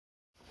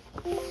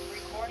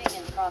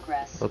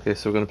progress. Okay,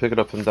 so we're going to pick it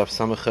up from Daf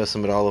Samach Ches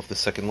Amud Aleph, the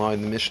second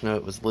line. The Mishnah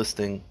was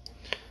listing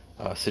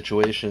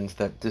situations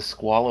that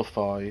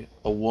disqualify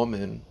a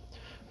woman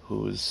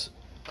who's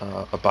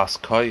a Bas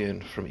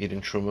Kayin from eating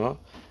Truma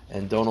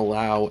and don't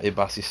allow a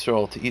Bas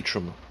Yisrael to eat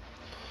Truma.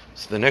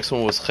 So the next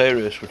one was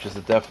Cherish, which is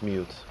a deaf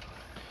mute.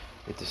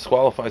 It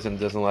disqualifies and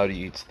doesn't allow to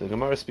eat. The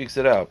Gemara speaks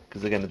it out,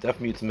 because again, the deaf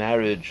mute's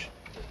marriage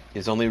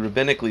is only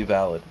rabbinically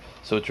valid.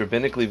 So it's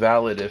rabbinically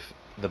valid if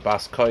the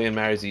Bas Kayin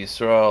marries a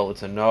Yisrael,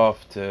 it's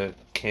enough to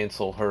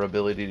cancel her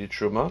ability to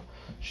Truma.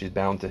 She's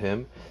bound to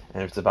him.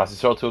 And if it's a Bas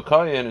Yisrael to a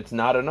Kayin, it's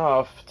not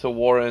enough to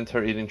warrant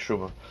her eating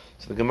Truma.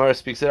 So the Gemara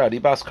speaks it out.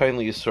 Bas Kayin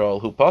li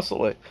Yisrael, hu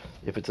pasale.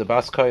 If it's a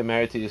Bas Kayin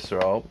married to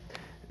Yisrael,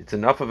 it's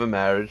enough of a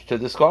marriage to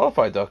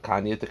disqualify the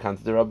Kanya to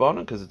Kanta de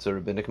Rabbanan, because it's a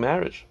rabbinic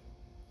marriage.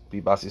 Be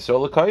Bas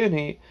Yisrael Kayin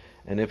he,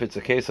 and if it's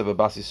a case of a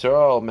Bas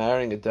Yisrael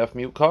marrying a deaf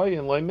mute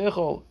Kayin, loy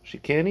michol, she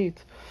can't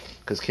eat.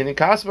 Because kinin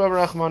kasba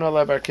rachmana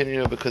lebar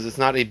kininu, because it's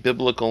not a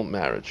biblical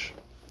marriage.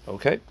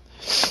 Okay?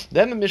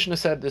 Then the Mishnah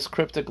said this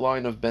cryptic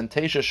line of Ben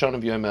Teisha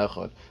Shanav Yom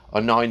Echad,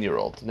 a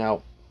 9-year-old.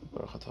 Now,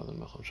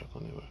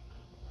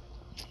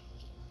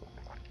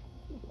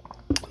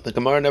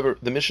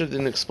 the Mishnah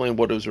didn't explain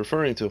what it was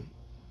referring to.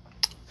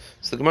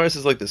 So the Gemara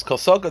says like this: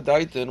 Kalsaga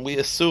Daitin, we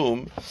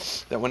assume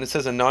that when it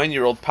says a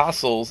 9-year-old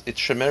pasels, it's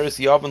Shemeris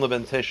Yavin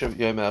LeBen Teisha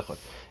Yom Echad.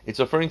 It's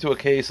referring to a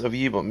case of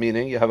Yibam,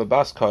 meaning you have a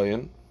Bas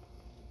Kayin.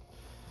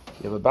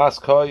 You have a Bas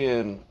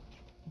Kayin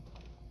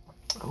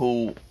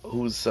who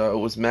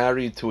was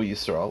married to a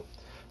Yisrael.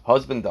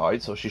 Husband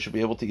died, so she should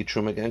be able to eat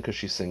Truma again because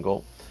she's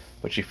single.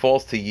 But she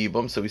falls to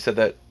Yibam, so we said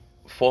that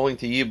falling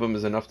to Yibam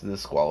is enough to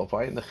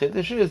disqualify. And the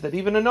Chiddush is that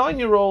even a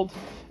 9-year-old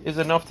is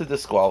enough to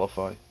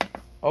disqualify.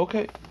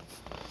 Okay.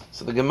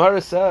 So the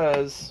Gemara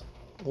says,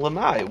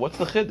 Lamai, what's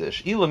the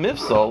Chiddush? Ila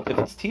Mifsal, if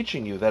it's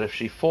teaching you that if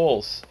she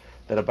falls,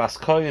 that a Bas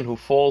Kayin who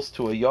falls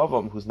to a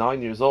Yavam who's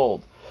 9 years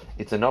old,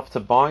 it's enough to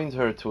bind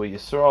her to a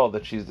Yisrael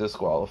that she's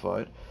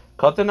disqualified.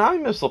 Katanai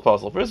Mifsal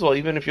puzzle. First of all,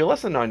 even if you're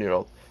less than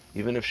 9-year-old,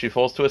 even if she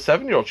falls to a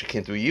 7-year-old, she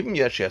can't do Yibam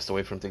yet, she has to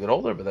wait for him to get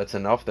older, but that's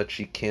enough that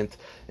she can't,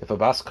 if a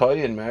Bas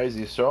Kayin marries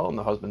Yisrael and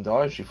the husband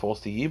dies, she falls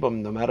to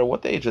Yibam, no matter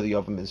what the age of the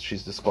Yavam is,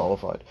 she's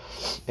disqualified.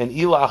 And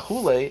Ila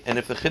Achule, and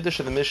if the Chiddush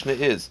of the Mishnah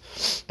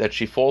is that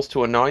she falls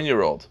to a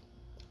 9-year-old,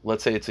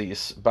 let's say it's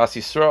a Bas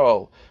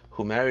Yisrael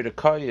who married a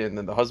Kayin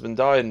and the husband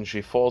died and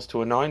she falls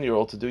to a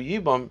 9-year-old to do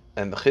Yibam,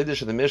 and the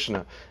Chiddush of the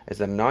Mishnah is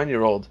that a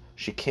 9-year-old,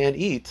 she can't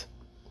eat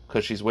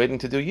because she's waiting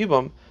to do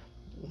Yibam.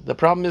 The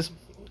problem is,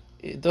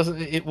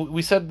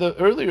 we said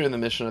earlier in the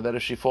Mishnah that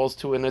if she falls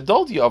to an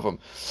adult Yavam,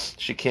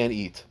 she can't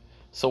eat.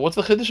 So what's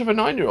the Chiddush of a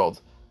 9-year-old?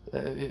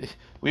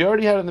 We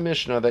already had in the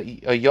Mishnah that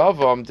a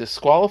Yavam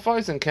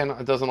disqualifies and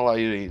doesn't allow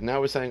you to eat. Now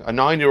we're saying a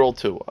 9-year-old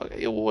too.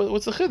 Okay,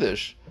 what's the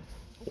Chiddush?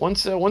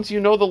 Once you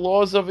know the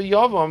laws of a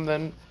Yavam,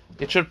 then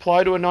it should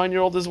apply to a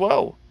 9-year-old as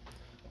well.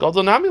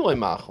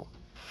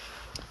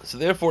 So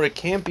therefore it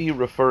can't be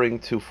referring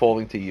to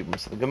falling to Yibam.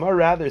 So the Gemara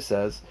rather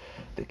says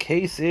the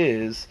case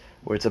is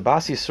where it's a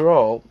Bas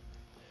Yisrael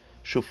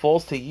who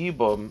falls to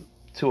Yibam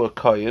to a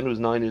Kayin who's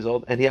 9 years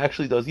old, and he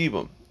actually does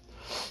Yibam.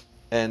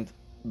 And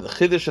the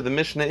Chiddush of the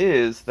Mishnah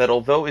is that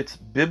although it's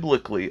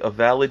biblically a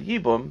valid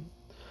Yibam,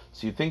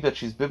 so you think that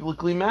she's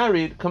biblically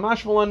married,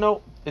 Kamash Malan,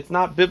 no, it's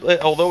not.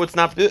 Although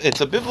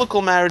it's a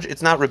biblical marriage,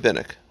 it's not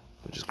rabbinic.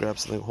 Let me just grab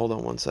something. Hold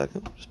on one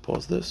second. Just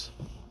pause this.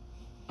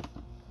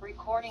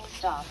 Recording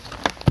stopped.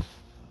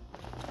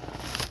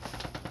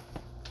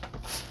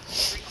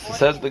 It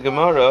says the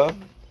Gemara.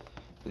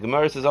 The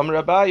Gemara says,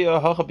 Amar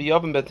Abaya, Hacha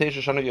b'Yavam ben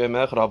Teisha shana Yom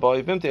Echad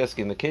Abaya Vimteski.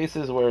 In the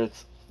cases where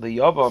it's the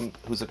Yavam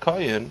who's a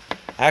Kayin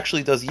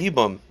actually does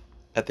Yibam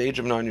at the age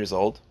of 9 years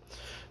old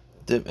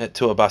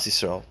to a Bas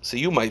Yisrael. So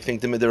you might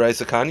think you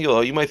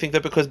might think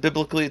that because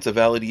biblically it's a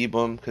valid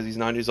Yibam because he's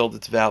 9 years old,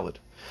 it's valid.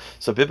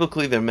 So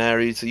biblically they're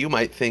married, so you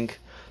might think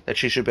that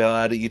she should be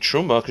allowed to eat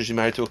Truma because she's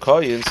married to a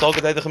Kayin. So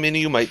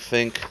you might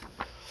think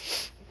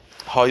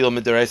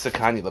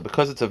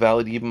because it's a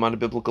valid Yibam on a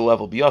biblical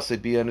level,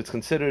 and it's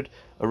considered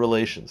a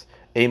relations.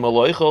 You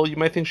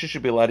might think she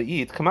should be allowed to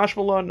eat. Kamash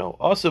Malan, no.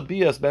 Also,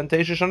 Bias Ben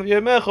Teisha Shanav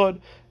Yom Echad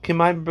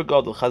Kimayim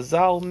Begadol.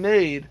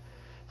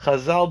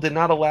 Chazal did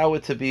not allow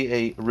it to be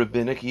a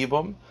rabbinic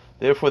Yibam,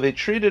 therefore they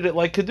treated it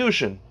like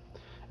Kedushin.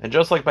 And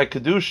just like by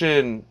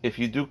Kedushin, if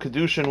you do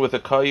Kedushin with a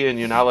Kayin,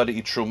 you're not allowed to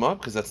eat Truma,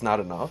 because that's not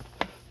enough.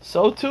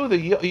 So too,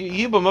 the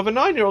Yibam of a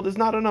 9-year-old is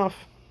not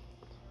enough.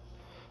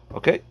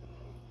 Okay?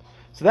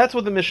 So that's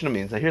what the Mishnah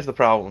means. Now here's the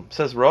problem. It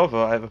says Rava,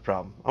 I have a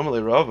problem.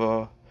 Amalei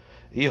Rava,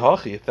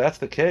 Ihachi, if that's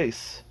the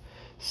case,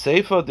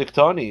 Seifa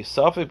Diktani,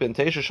 Safik Ben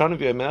Teisha Shanav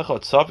Yom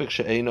Echad, Safik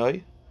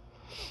She'enoi,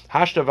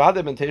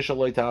 Hashtavade Ben Teisha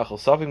Loi Ta'achel,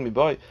 Safik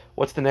Miboy.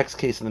 What's the next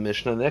case in the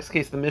Mishnah? The next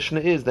case in the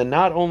Mishnah is that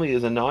not only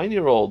is a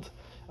 9-year-old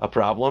a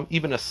problem,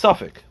 even a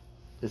suffix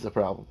is a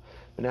problem.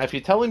 But now if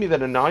you're telling me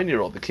that a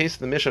 9-year-old, the case of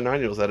the Mishnah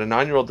 9-year-old is that a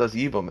 9-year-old does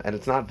Yibam and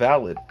it's not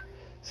valid,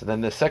 so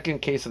then the second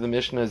case of the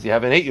Mishnah is you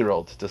have an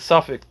 8-year-old, it's a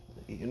suffix,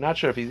 you're not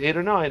sure if he's 8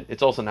 or 9,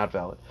 it's also not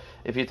valid.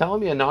 If you're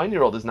telling me a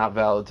 9-year-old is not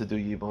valid to do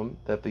yibum,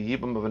 that the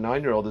yibum of a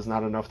 9-year-old is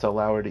not enough to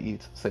allow her to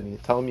eat, so you're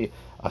telling me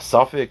a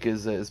suffix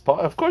is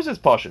of course it's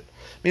pashut.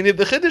 Meaning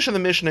the chiddush of the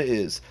Mishnah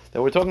is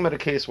that we're talking about a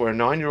case where a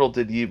 9-year-old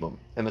did yibum,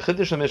 and the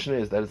chiddush of the Mishnah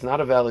is that it's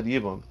not a valid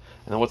yibum.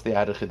 And then what's the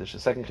added chiddush? The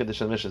second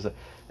chiddush of the Mishnah is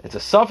it's a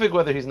suffix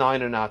whether he's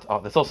 9 or not. Oh,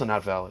 that's also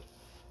not valid.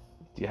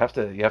 You have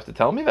to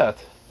tell me that.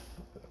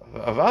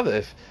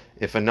 Avada,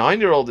 if a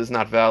 9-year-old is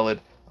not valid,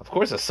 of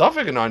course a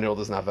suffix a 9-year-old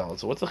is not valid.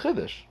 So what's the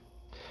chiddush?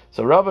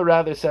 So Rava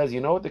rather says,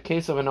 you know what, the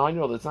case of a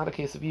 9-year-old, it's not a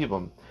case of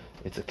yibum.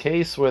 It's a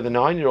case where the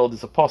 9-year-old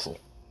is a puzzle.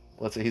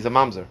 Let's say he's a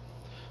mamzer,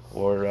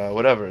 or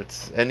whatever.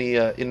 It's any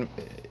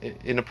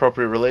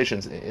inappropriate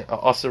relations,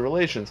 asa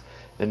relations.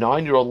 The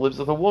 9-year-old lives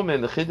with a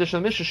woman. The chiddush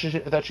of the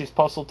Mishnah that she's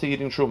puzzled to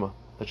eating truma,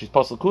 that she's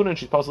puzzled kuna and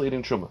she's puzzled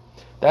eating truma.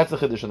 That's the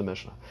chiddush of the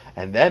Mishnah.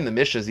 And then the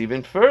Mishnah is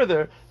even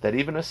further that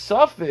even a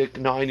suffix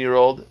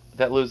 9-year-old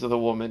that lives with a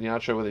woman, you're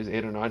not sure whether he's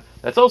 8 or 9,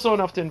 that's also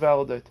enough to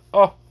invalidate.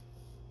 Oh.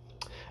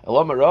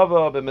 The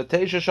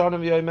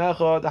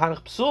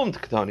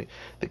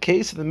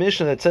case of the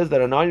Mishnah that says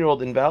that a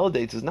 9-year-old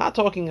invalidates is not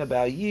talking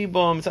about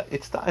yibum.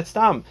 It's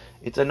tam.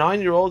 It's a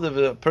 9-year-old of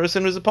a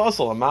person who's a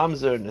apostle, a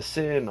mamzer,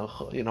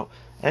 nasin,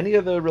 any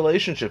of the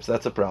relationships.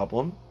 That's a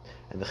problem.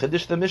 And the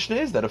chiddush of the Mishnah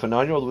is that if a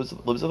 9-year-old lives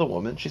with a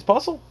woman, she's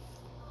apostle.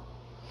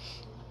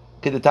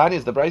 Kedetani,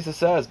 as the Brisa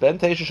says, Ben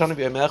Teisha Shana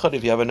V'Yomechad,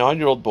 if you have a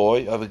 9-year-old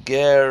boy, of a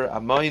ger, a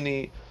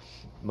Moini,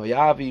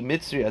 Moyavi,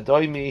 Mitzri,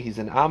 Adoimi, he's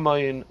an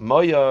Amoin,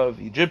 Moyav,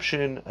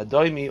 Egyptian,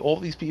 Adoimi, all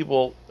these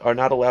people are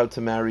not allowed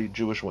to marry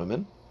Jewish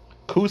women.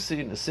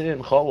 Kusi,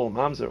 Nasin, Cholol,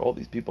 Mamzer, all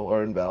these people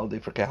are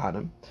invalid for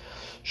Kehanim.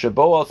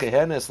 Shabo al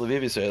Kehenes,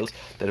 Levi Yisraelis,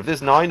 that if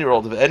this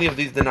 9-year-old of any of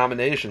these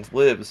denominations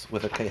lives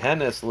with a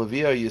Kehenes,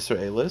 Levi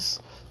Yisraelis,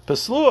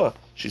 Peslua,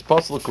 she's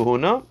Pasal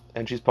Kahuna,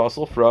 and she's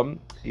Pasal from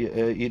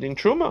eating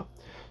Truma.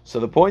 So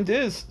the point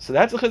is, so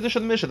that's a chiddush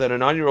of the Mishnah, that a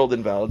 9-year-old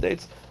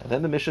invalidates, and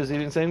then the Mishnah is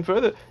even saying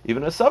further,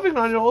 even a suffix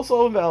 9-year-old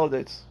also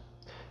invalidates.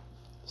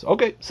 So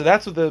okay, so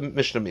that's what the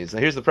Mishnah means. Now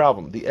here's the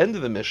problem. The end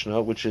of the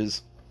Mishnah, which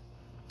is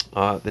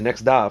the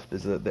next daf,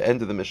 is the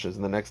end of the Mishnah is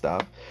in the next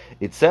daf.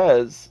 It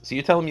says, so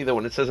you're telling me that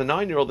when it says a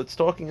 9-year-old, it's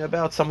talking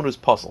about someone who's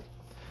puzzled.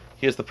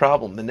 Here's the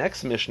problem. The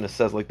next Mishnah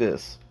says like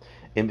this,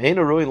 Im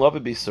eina ruin lava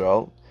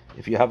b'Yisrael,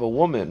 if you have a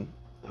woman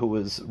who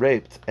was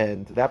raped,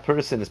 and that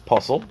person is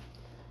puzzled,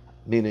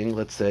 meaning,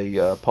 let's say,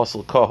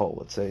 Pasal Kohol,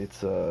 let's say it's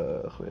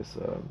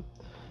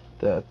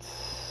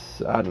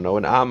that's, I don't know,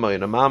 an Amma,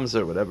 and a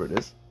Mamzer, whatever it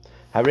is.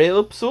 Harei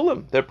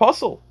Psulim, they're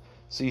puzzle.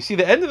 So you see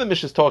the end of the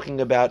Mishnah is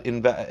talking about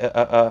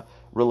Bia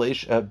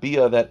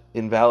that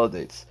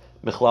invalidates.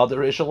 Michlal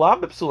Dereisha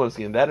Lam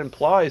Psulim, and that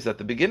implies that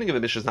the beginning of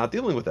the Mishnah is not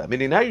dealing with that.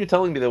 Meaning now you're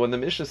telling me that when the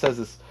Mishnah says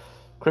this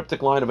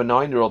cryptic line of a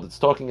 9-year-old, it's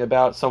talking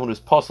about someone who's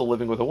puzzle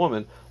living with a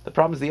woman. The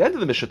problem is the end of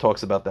the Mishnah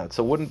talks about that.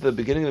 So wouldn't the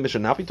beginning of the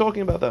Mishnah not be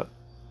talking about that?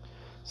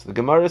 So the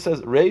Gemara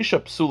says, Reisha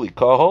Psuli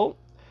Kahol.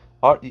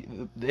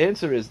 The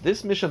answer is,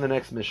 this Mishnah and the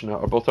next Mishnah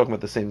are both talking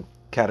about the same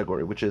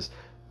category, which is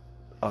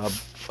a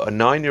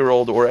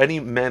 9-year-old or any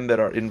men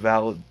that are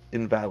invalid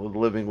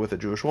living with a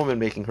Jewish woman,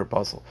 making her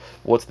puzzle.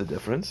 What's the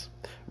difference?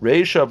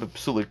 Reisha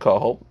Psuli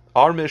Kahol.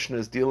 Our Mishnah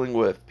is dealing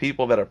with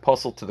people that are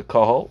puzzled to the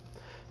Kahol,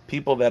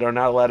 people that are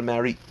not allowed to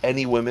marry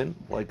any women,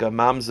 like a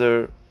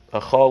Mamzer, a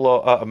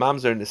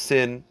Mamzer,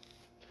 Nisin,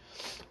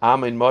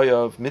 Amin,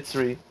 Moyav,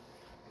 Mitzri,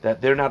 that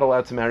they're not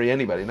allowed to marry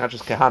anybody, not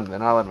just Kehanim, they're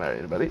not allowed to marry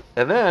anybody.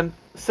 And then,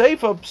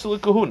 Seifa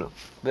Psula Kahuna.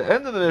 The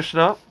end of the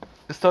Mishnah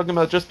is talking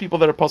about just people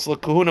that are Psula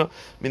Kahuna,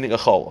 meaning a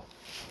Chala.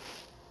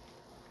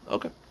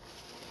 Okay.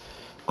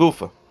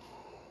 Gufa.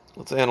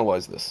 Let's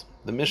analyze this.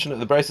 The Mishnah,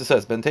 the Brisa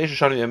says, Ben Teisha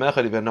Shani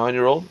Yemechad, if a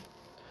 9-year-old,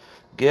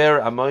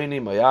 Ger,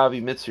 Amoini,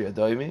 Moyavi, Mitzri,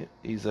 Edoimi.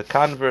 He's a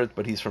convert,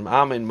 but he's from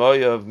Amin,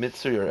 Moyav,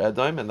 Mitzri, or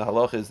Edom, and the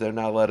halach is they're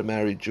not allowed to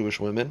marry Jewish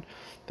women.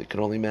 They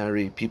can only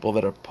marry people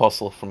that are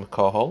Pasal from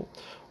Kahal.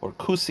 Or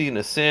Kusi,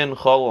 Nasin,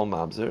 Cholol,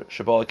 Mamzer,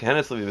 Shabal,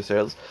 Kehenes, Levi,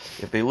 Yisraelis.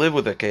 If they live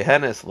with a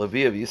Kehenes, Levi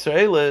of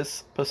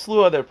Yisraelis,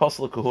 Paslua, they're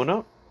Pasal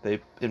Kahuna. They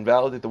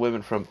invalidate the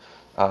women from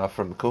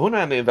Kahuna,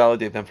 and they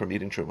invalidate them from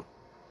eating Truma.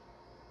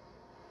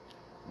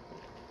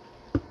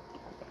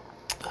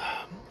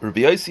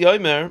 Rabbi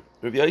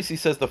Yossi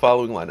says the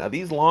following line. Now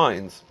these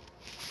lines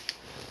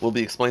will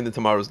be explained in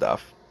tomorrow's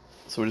daf.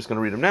 So we're just going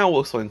to read them now, we'll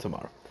explain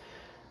tomorrow.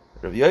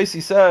 Rabbi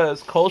Yossi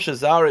says, Kol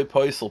shezare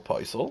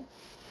poisel.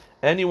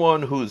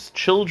 Anyone whose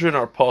children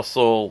are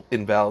posel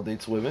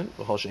invalidates women.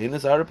 But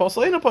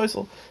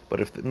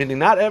meaning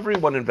not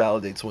everyone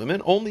invalidates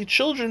women, only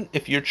children.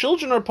 If your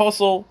children are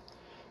posel,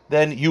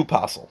 then you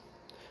posel.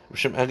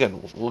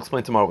 Again, we'll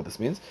explain tomorrow what this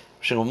means.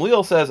 Shimon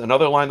Gamliel says,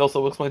 another line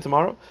also we'll explain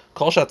tomorrow.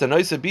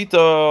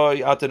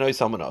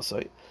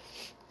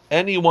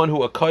 Anyone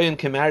who a kohen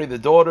can marry the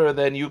daughter,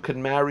 then you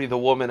can marry the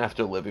woman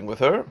after living with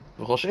her.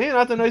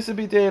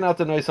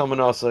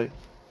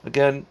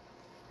 Again,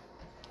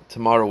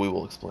 tomorrow we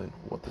will explain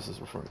what this is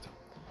referring to.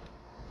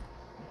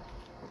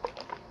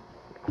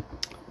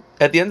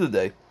 At the end of the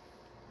day,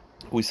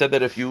 we said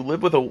that if you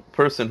live with a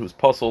person who's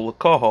pasal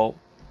kahal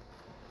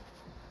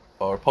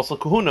or pasal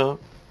kahuna,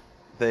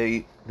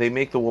 they they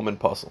make the woman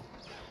puzzle.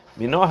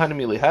 How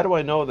do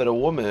I know that a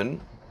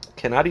woman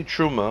cannot eat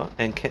truma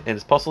and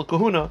is puzzle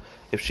kahuna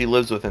if she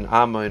lives with an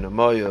Amoin, a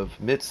Moav,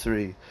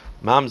 Mitzri,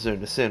 Mamzer,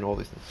 Nisin, all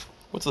these things?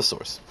 What's the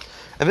source?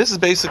 And this is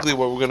basically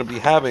what we're going to be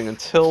having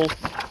until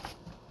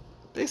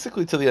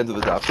basically till the end of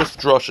the daf, just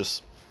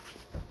drushes.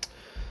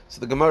 So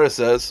the Gemara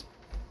says,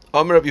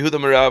 Amar Rabbi Yehuda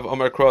Marav,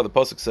 Amar Kra, the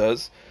pasuk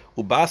says,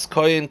 Ubas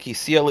koyin ki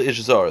siel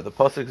ishzar. The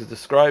pasuk is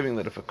describing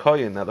that if a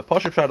koyin, now the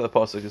pasuk shot of the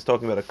pasuk is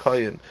talking about a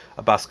koyin,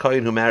 a bas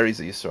koyin who marries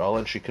a Yisrael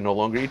and she can no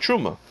longer eat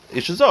truma.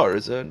 Ishzar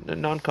is a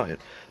non-koyin.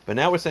 But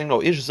now we're saying no,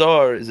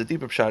 ishzar is a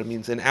deeper pshat. It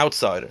means an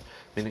outsider.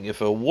 Meaning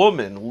if a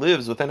woman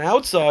lives with an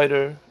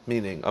outsider,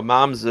 meaning a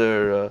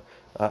mamzer,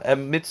 a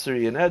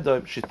mitzri, and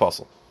edom, she's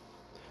puzzle.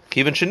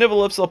 Even Sheniva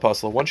lives al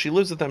pasal. Once she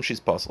lives with them, she's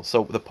pasal.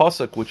 So the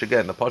pasuk, which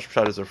again the pasuk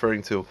shot is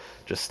referring to,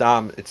 just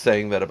it's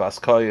saying that a bas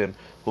koyin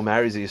who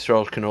marries a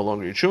Yisrael can no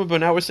longer eat truma.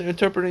 But now we're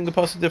interpreting the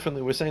pasuk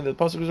differently. We're saying that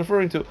the pasuk is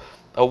referring to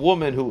a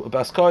woman a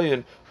bas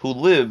koyin who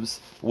lives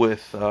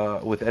with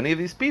any of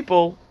these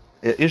people,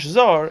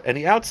 ishzar,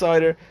 any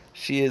outsider,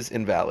 she is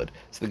invalid.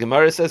 So the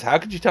Gemara says, how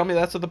could you tell me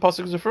that's what the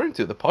pasuk is referring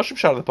to? The pasuk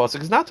shot of the pasuk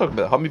is not talking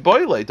about Hami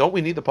boile. Don't we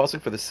need the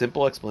pasuk for the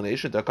simple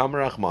explanation? The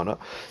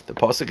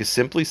pasuk is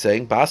simply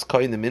saying bas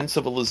koyin, the minutes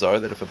of a lazar,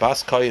 that if a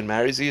bas koyin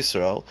marries a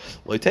Yisrael,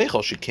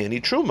 loiteichel, she can't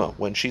eat truma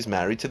when she's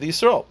married to the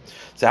Yisrael.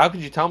 So how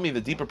could you tell me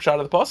the deeper pshat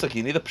of the pasuk?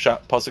 You need the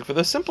pasuk for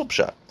the simple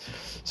pshat.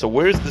 So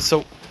where's the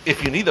so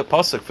if you need the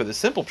pasuk for the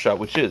simple pshat,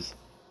 which is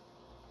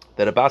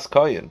that a bas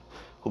koyin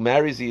who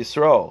marries the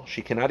Yisrael,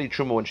 she cannot eat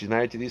truma when she's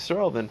married to the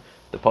Yisrael, then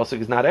the pasuk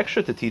is not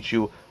extra to teach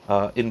you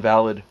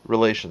invalid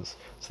relations.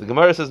 So the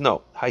Gemara says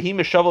no. The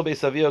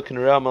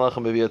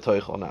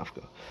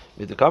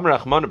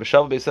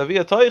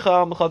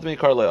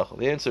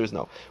answer is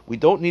no. We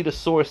don't need a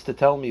source to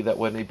tell me that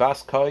when a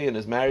bas koyin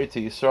is married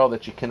to Yisrael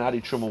that she cannot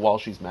eat truma while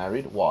she's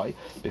married. Why?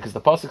 Because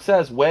the pasuk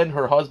says when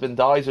her husband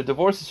dies or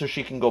divorces her,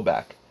 she can go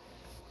back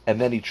and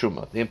then eat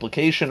truma. The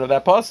implication of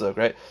that pasuk,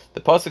 right?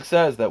 The pasuk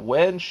says that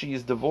when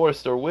she's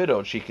divorced or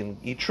widowed, she can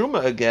eat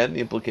truma again.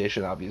 The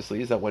implication,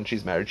 obviously, is that when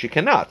she's married, she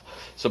cannot.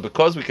 So,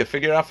 because we could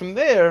figure out from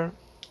there,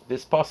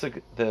 this pasuk,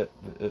 the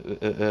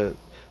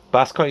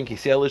bas koyin ki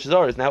siel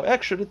ishzar, is now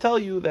extra to tell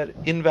you that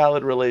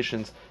invalid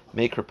relations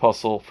make her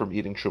puzzle from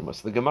eating truma.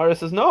 So the Gemara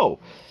says no.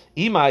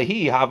 The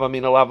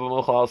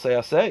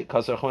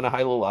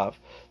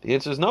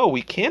answer is no.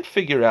 We can't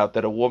figure out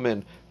that a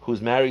woman who's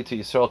married to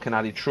Yisrael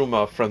cannot eat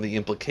truma from the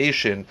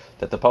implication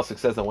that the pasuk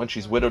says that when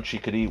she's widowed she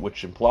could eat,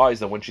 which implies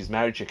that when she's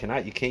married she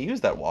cannot. You can't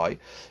use that. Why?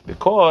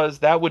 Because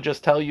that would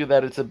just tell you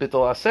that it's a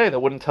bittul aseh.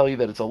 That wouldn't tell you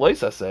that it's a lois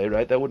aseh,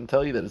 right? That wouldn't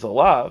tell you that it's a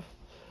lav.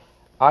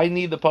 I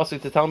need the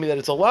pasuk to tell me that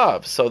it's a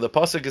lav. So the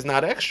pasuk is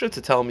not extra to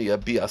tell me a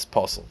bias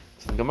pasuk.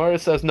 So the Gemara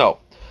says no.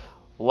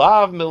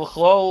 Lav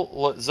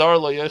milchlol zar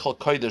lo yochel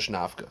kodesh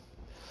nafka.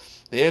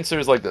 The answer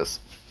is like this.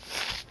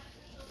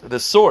 The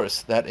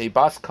source that a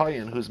bas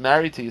koyin who's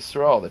married to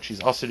Yisrael, that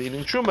she's also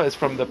eating truma, is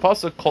from the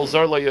pasuk kol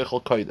zar lo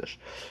yochel kodesh,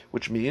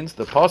 which means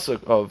the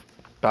pasuk of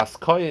bas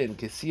koyin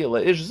kisiya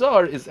leish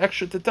zar is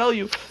extra to tell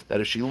you that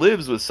if she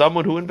lives with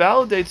someone who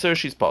invalidates her,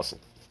 she's pasul.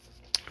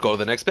 Go to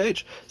the next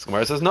page. So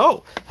Gemara says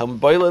no. You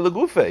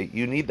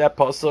need that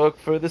pasuk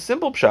for the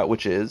simple pshat,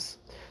 which is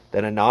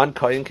that a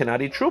non-koyin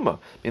cannot eat truma. I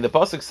mean, the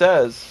pasuk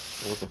says,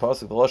 what's the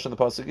pasuk? The lashon of the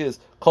pasuk is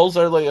kol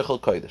zar lo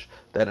yochel kodesh,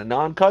 that a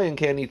non-koyin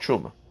can't eat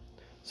truma.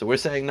 So we're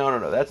saying,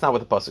 no, that's not what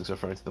the pasuk is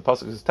referring to. The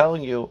pasuk is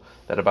telling you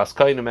that a bas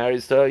koyin who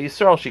marries to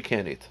Yisrael, she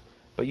can't eat.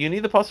 But you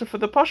need the pasuk for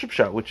the pasuk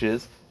pshat, which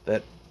is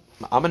that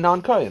I'm a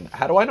non-koyin.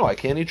 How do I know I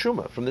can't eat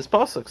truma from this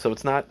pasuk? So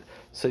it's not.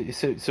 So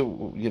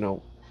you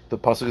know, the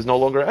pasuk is no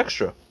longer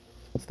extra.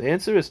 So the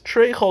answer is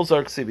trei chol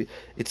zar ksibi.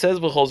 It says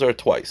v'chol zar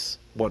twice.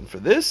 One for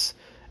this,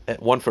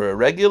 one for a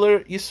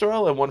regular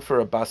Yisrael, and one for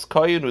a bas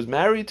koyin who's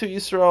married to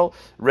Yisrael,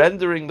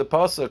 rendering the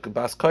pasuk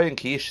bas koyin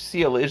ki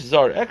siel ish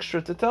zar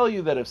extra to tell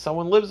you that if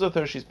someone lives with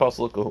her, she's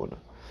pasul kahuna.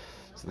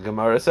 So the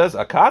Gemara says,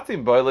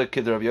 "Akatim boile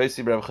kid Rav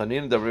Yosi bar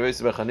Chanin, Rav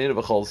Yosi bar Chanin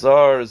v'chol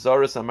zar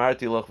zaris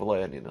amarti loch v'lo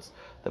yaninas."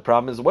 The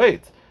problem is,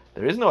 wait,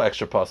 there is no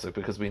extra pasuk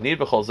because we need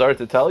v'chol zar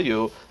to tell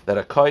you that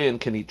a koyin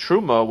can eat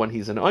truma when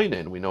he's an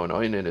oinen. We know an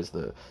oinen is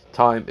the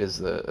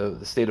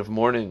state of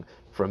mourning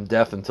from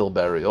death until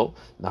burial.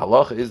 The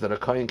halacha is that a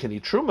koyin can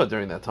eat truma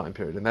during that time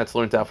period, and that's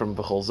learned out from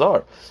v'chol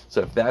zar.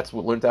 So if that's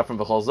what learned out from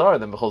v'chol zar,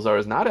 then v'chol zar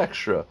is not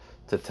extra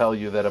to tell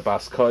you that a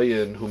bas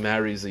koyin who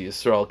marries a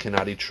Yisrael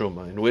cannot eat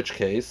truma. In which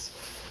case,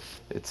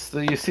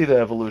 you see the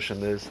evolution.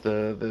 There's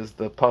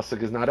the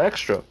pasuk is not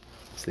extra.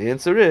 So the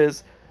answer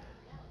is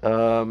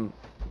the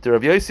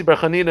Rav Yosi bar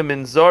Chanina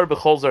min zar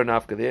b'chol zar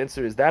nafka. The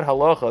answer is that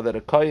halacha that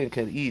a koyin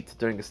can eat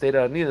during a state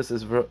of aninus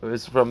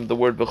is from the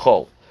word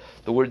b'chol.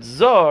 The word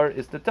zar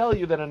is to tell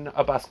you that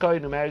a bas koyin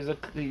who marries a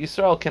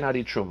Yisrael cannot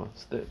eat truma.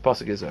 So the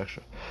pasuk is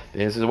extra.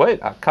 The answer is wait.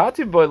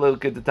 Akativ boy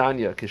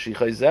l'kedetanya kishi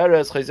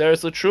chayzeres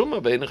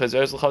l'truma bein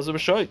chayzeres l'chazu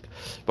b'shoik.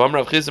 Vam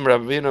Rav Chizim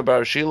Ravina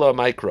bar Shila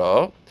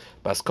Mikra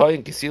bas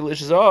koyin kisil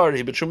ish zar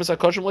he b'trumas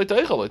hakoshim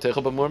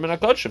loiteichel b'mur min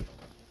hakoshim.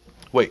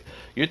 Wait,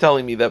 you're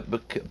telling me that the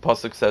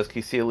pasuk says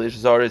Kisilish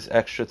Zar is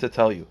extra to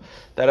tell you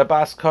that a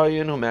Bas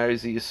Kohen who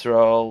marries the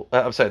Yisrael,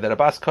 that a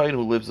Bas Kohen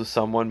who lives with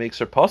someone makes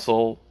her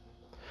puzzle.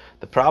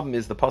 The problem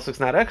is the pasuk's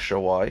not extra.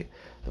 Why?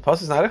 The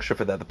pasuk's not extra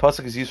for that. The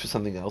pasuk is used for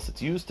something else.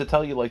 It's used to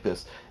tell you like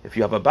this: if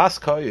you have a Bas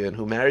Kohen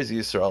who marries the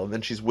Yisrael and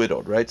then she's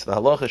widowed, right? So the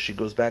halacha, she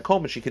goes back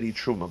home and she could eat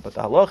truma, but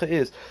the halacha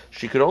is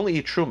she could only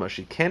eat truma.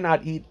 She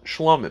cannot eat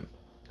shlomim.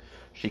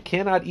 She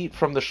cannot eat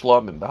from the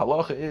shlomim. The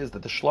halacha is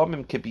that the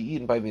shlomim can be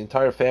eaten by the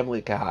entire family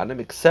of Kahanim,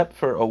 except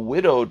for a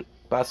widowed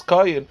Bas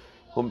Kohen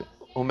who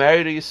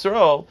married a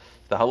Yisrael.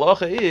 The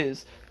halacha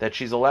is that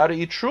she's allowed to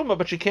eat truma,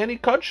 but she can't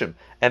eat kachim,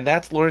 and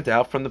that's learned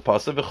out from the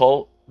pasuk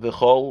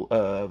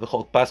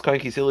v'chol Bas Kohen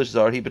kisilish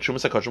zar he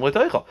b'trumas hakachim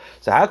le'teichel.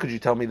 So how could you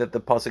tell me that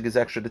the pasuk is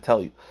extra to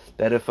tell you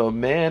that if a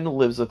man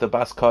lives with a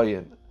Bas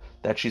Kohen,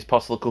 that she's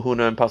pasal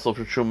kahuna and pasal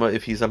for truma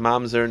if he's a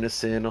mamzer,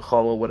 nesin, a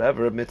chol,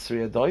 whatever, a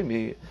mitzri, a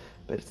doimi?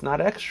 But it's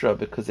not extra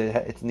because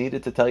it's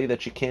needed to tell you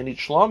that she can't eat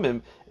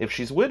shlomim if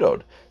she's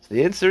widowed. So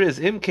the answer is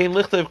im kein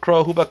lichtev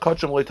kro hu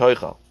bakachim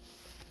le'teichel.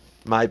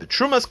 My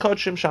betrumas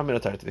kachim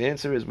shaminatar. The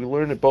answer is we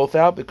learn it both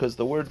out because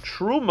the word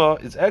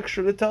truma is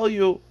extra to tell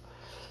you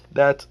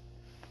that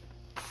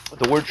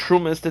the word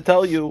truma is to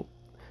tell you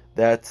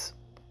that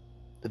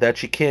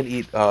she can't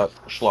eat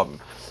shlomim.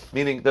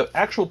 Meaning the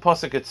actual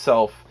pasuk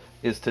itself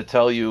is to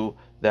tell you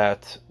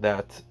that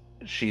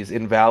she's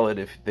invalid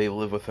if they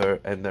live with her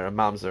and they're a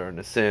mamzer and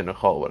a sin or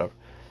chol, whatever.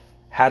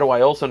 How do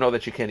I also know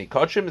that she can't eat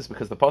kachim? Is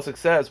because the pasuk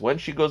says when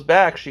she goes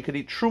back she could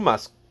eat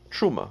truma.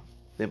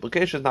 The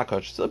implication is not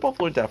kachim. So they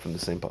both learned that from the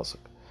same pasuk.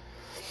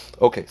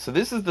 Okay, so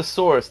this is the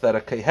source that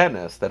a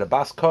kehenes, that a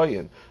Bas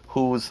Kohen,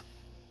 who's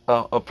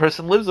a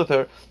person lives with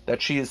her,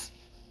 that she's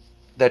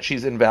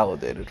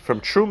invalidated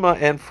from truma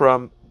and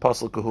from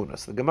pasal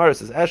kahunas. The Gemara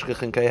says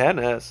eshkech and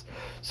kehenes.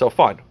 So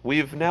fine,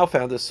 we've now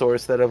found a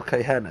source that of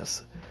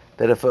kehenes,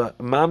 that if a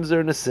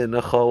mamzer nesin,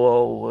 a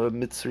cholol,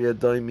 mitzri,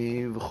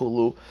 daimi,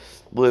 v'chulu,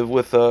 live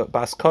with a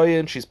Bas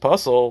Kohen, she's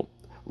pasal.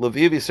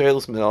 Levi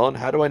Yisraelis Milan.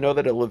 How do I know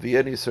that a Levi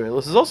and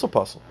Yisraelis is also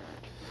pasal?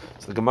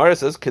 So the Gemara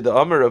says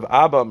Kida Amar of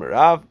Abba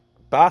Merav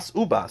Bas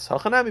Ubas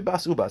Hachanami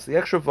Bas Ubas. The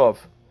extra vav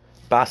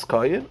Bas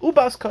Kohen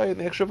Ubas Kohen.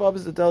 The extra vav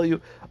is to tell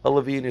you a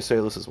Levi and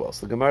Yisraelis as well.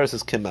 So the Gemara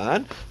says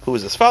Kiman, who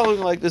is this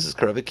following like this is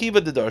Rav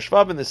Akiva the Darsh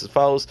Vav, and this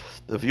follows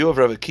the view of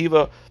Rav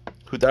Akiva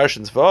who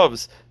darshans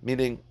vavs,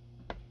 meaning.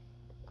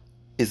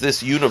 Is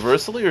this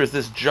universally, or is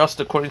this just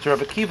according to Rav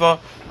Akiva,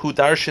 who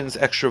darshans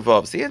extra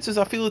vavs? The answer is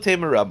afilu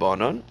temer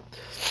rabbanon.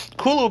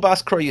 Kulu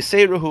ubas kro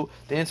yiseruhu.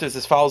 The answer is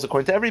this follows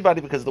according to everybody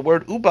because the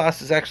word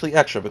ubas is actually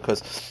extra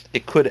because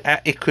it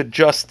could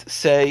just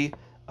say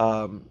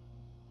kisila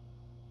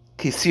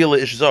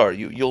ishzar.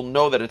 You'll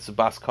know that it's a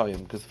Bas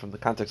Kohen because from the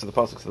context of the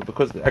pasuk. So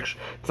because the extra,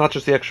 it's not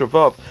just the extra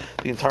vav.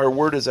 The entire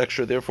word is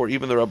extra. Therefore,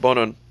 even the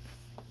rabbanon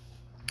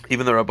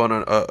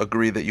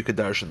agree that you could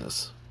darshan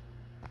this.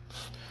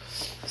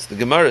 So the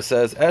Gemara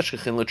says,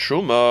 "Eshkechin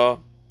letruma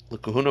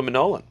lekahuna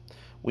minolan."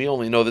 We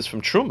only know this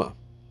from truma,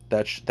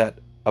 that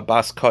a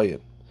Bas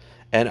Kohen,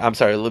 and I'm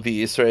sorry, Levi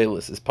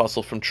Yisraelis is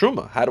pasal from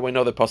truma. How do I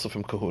know they're pasal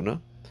from kahuna?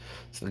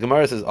 So the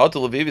Gemara says, "Ata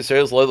Levi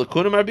Yisraelis loy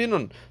lekuna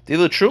marbinun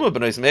dila truma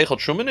b'nois meichel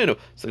truma ninu."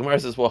 So the Gemara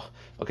says, "Well,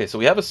 okay, so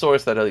we have a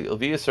source that a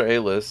Levi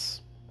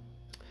Yisraelis,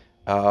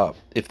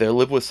 if they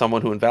live with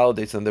someone who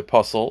invalidates them, they're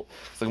pasal."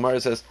 So the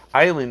Gemara says,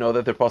 "I only know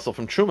that they're pasal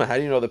from truma. How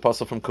do you know they're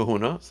pasal from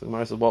kahuna?" So the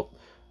Gemara says, "Well,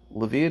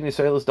 Levi and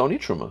Yisraelis don't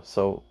eat truma.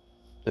 So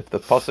if the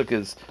pasuk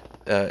is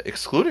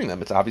excluding them,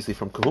 it's obviously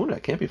from kahuna.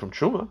 It can't be from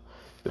truma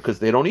because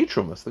they don't eat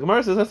truma." So the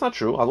Gemara says that's not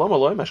true. A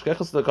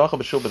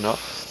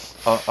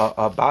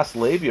Bas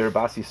Levi or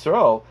Bas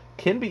Yisrael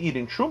can be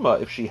eating truma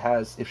if she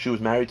was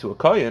married to a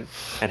kohen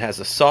and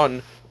has a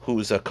son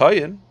who's a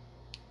kohen.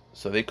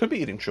 So they could be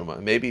eating truma.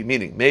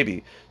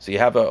 Maybe. So you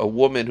have a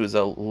woman who's a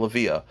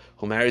Levia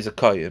who marries a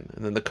kohen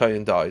and then the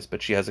kohen dies,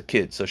 but she has a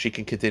kid, so she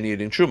can continue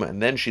eating truma.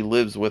 And then she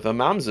lives with a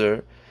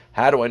mamzer.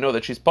 How do I know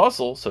that she's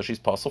pasal? So she's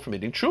pasal from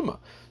eating truma.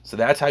 So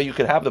that's how you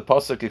could have the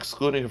pasuk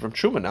excluding her from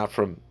truma, not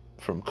from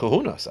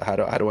kahuna. So how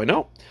do I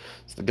know?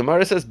 So the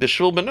Gemara says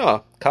bishul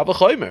b'na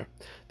kavachomer.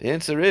 The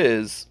answer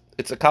is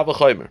it's a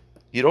kavachomer.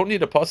 You don't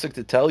need a pasuk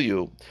to tell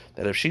you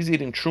that if she's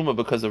eating truma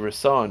because of her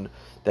son,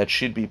 that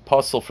she'd be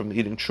pasal from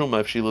eating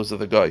truma if she lives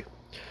with a guy,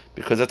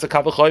 because that's a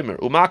kavachomer.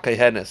 Umakay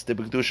henes de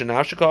b'kedusha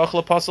nashika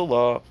achla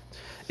pasal.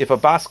 If a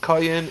Bas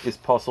Kohen is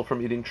pasal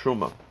from eating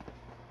truma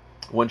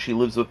when she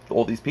lives with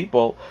all these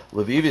people,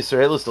 Levi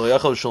Yisraelis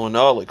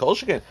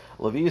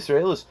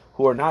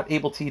who are not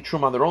able to eat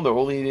truma on their own, they're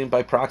only eating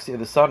by proxy of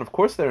the son. Of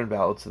course, they're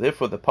invalid. So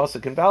therefore, the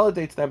pasuk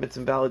invalidates them. It's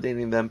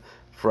invalidating them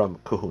from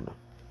kahuna.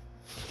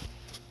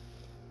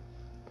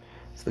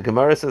 So the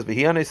Gemara says,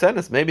 "V'hiyanei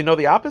senes." Maybe know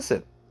the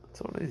opposite.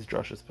 It's one of these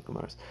drushes for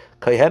Gemaras.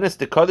 Kaihenes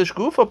de kadosh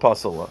gufa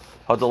pasala.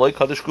 Hadaloi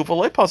kadosh gufa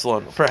loy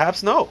pasalan.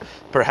 Perhaps no.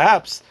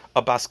 Perhaps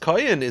a Bas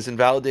Kohen is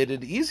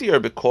invalidated easier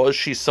because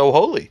she's so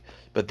holy.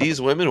 But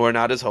these women who are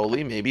not as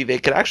holy, maybe they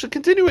could actually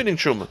continue eating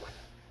truma.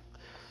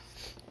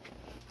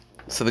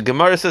 So the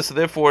Gemara says, so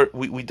therefore,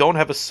 we don't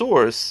have a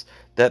source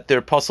that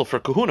they're puzzle for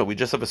kahuna. We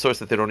just have a source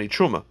that they don't need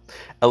truma.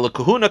 El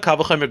kahuna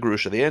kavachamer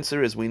grusha. The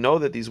answer is we know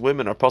that these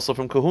women are puzzle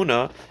from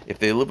kahuna if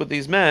they live with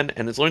these men,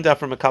 and it's learned out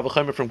from a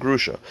kavachamer from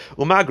grusha.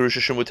 Uma grusha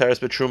shemutaris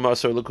betruma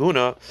asur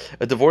lekahuna.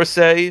 A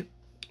divorcee,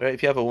 right?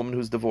 If you have a woman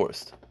who's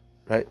divorced,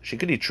 right? She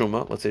could eat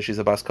truma. Let's say she's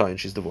a bas kain,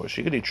 she's divorced.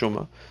 She could eat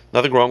truma.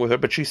 Nothing wrong with her,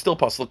 but she's still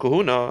puzzle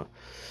kahuna.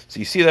 So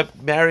you see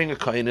that marrying a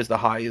kain is the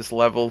highest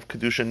level of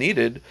kedusha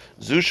needed.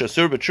 Zusha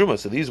surba truma.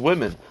 So these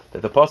women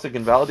that the pasuk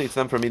invalidates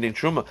them from eating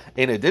truma.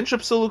 Ein edin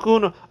shapsul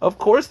kahuna. Of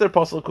course they're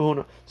pasuk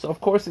kahuna. So of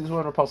course these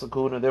women are pasuk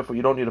kahuna. Therefore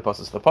you don't need a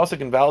pasuk. So the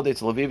pasuk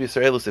invalidates Leviv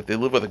Yisraelis if they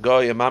live with a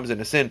guy, a mamzer,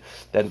 and a sin,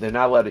 that they're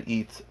not allowed to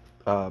eat.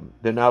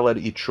 They're not allowed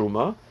to eat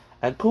truma.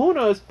 And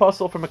kahuna is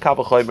puzzle from a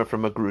kavachaymer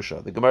from a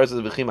grusha. The Gemara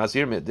says, "V'chim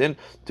azir medin."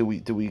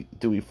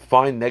 Do we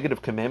find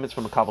negative commandments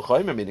from a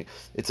kavachaymer? Meaning,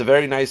 it's a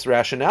very nice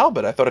rationale,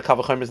 but I thought a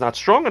kavachaymer is not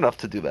strong enough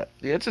to do that.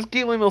 The answer is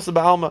gilim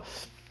il.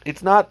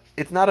 It's not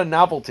a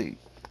novelty.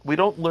 We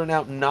don't learn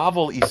out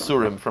novel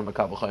isurim from a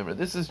kavachaymer.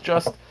 This is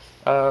just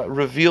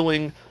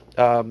revealing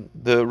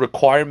the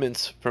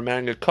requirements for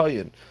marrying a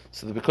kohen.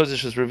 So that because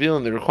it's just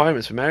revealing the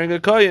requirements for marrying a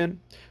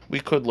kohen, we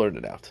could learn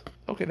it out.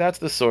 Okay, that's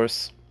the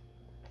source.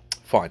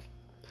 Fine.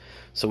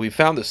 So we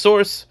found the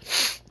source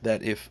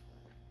that if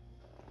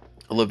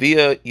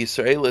Levia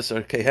Yisraelis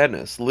or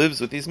Kehenes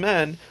lives with these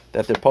men,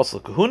 that they're puzzle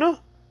kahuna,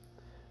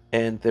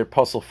 and they're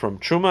puzzle from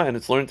truma, and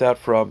it's learned out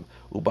from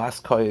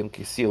Ubas Kayin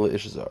Kisila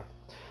Ishzar.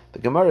 The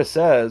Gemara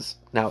says,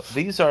 now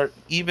these are,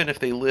 even if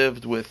they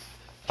lived with,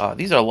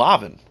 these are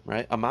lavin,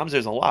 right? A mamzer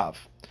is a lav.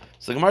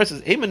 So the Gemara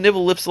says,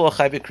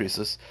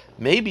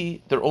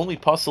 maybe they're only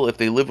puzzle if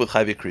they live with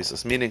chayve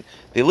krisis, meaning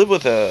they live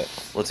with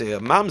let's say a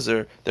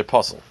mamzer, they're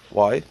puzzle.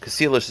 Why?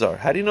 Kasilish zar.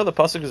 How do you know the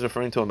pasuk is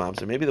referring to a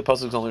mamzer? Maybe the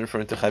pasuk is only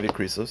referring to chayve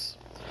krisis.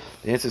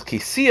 The answer is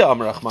kisiya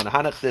amrachman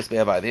hanach des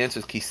be'avai. The answer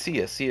is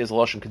kisiya. Siya is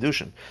lashon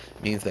kedushin.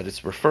 It means that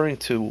it's referring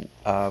to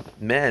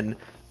men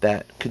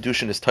that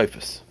kedushin is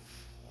typhus.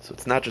 So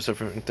it's not just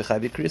referring to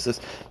chayve krisis,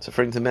 it's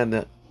referring to men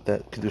that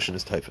kedushin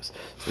is typhus.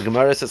 So the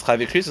Gemara says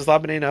chayve krisis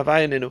labanenu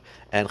havayinenu,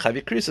 and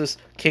chayve krisis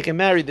can't get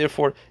married,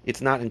 therefore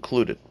it's not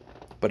included,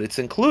 but it's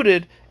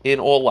included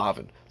in all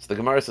lavin. So the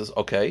Gemara says,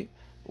 okay,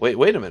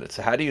 wait a minute.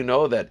 So how do you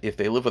know that if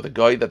they live with a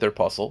guy that they're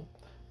puzzle?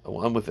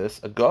 One with this,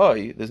 a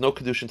guy, there's no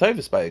kedushin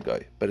typhus by a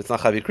guy, but it's not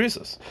chayve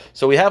krisis.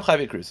 So we have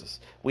chayve krisis,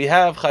 we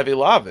have chayve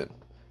lavin.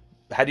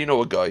 How do you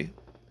know a guy?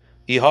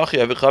 Gemara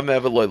says,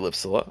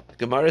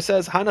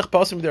 Hanach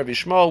pasim Rav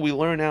Yishmael. We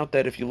learn out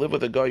that if you live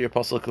with a guy, you're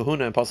pasal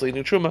kahuna and pasal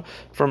eating truma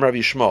from Rav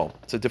Yishmael.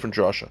 It's a different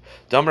drasha.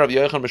 Dam Rav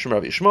Yochanan b'shem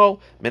Rav Yishmael.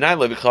 Menai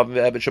levichav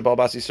ve'ebed shabal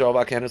bas Yisrael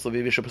v'akanis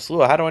leviv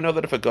yishapasluah. How do I know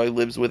that if a guy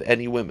lives with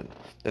any women,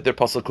 that they're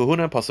pasal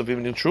kahuna and pasal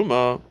eating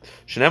truma?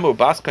 Shenemu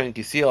baskayin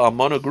kisiel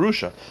almana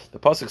grusha. The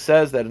pasuk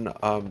says that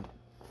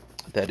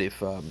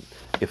if a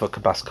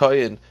bas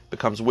kohen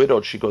becomes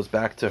widowed, she goes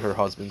back to her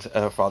husband's,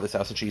 her father's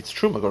house, and she eats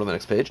truma. Go to the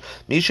next page.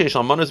 Mishesh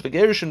almanas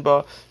v'gerishin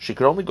ba. She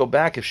could only go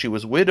back if she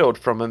was widowed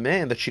from a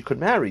man that she could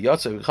marry.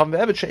 Yatzav v'cham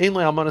ve'eved she'ein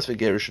le almanas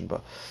v'gerishin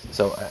ba.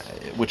 So,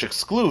 which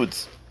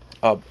excludes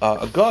a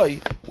guy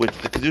which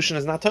the kedushin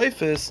is not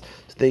typhus.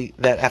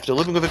 That after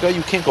living with a guy,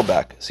 you can't go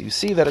back. So you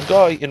see that a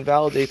guy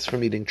invalidates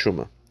from eating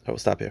truma. I will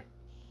stop here.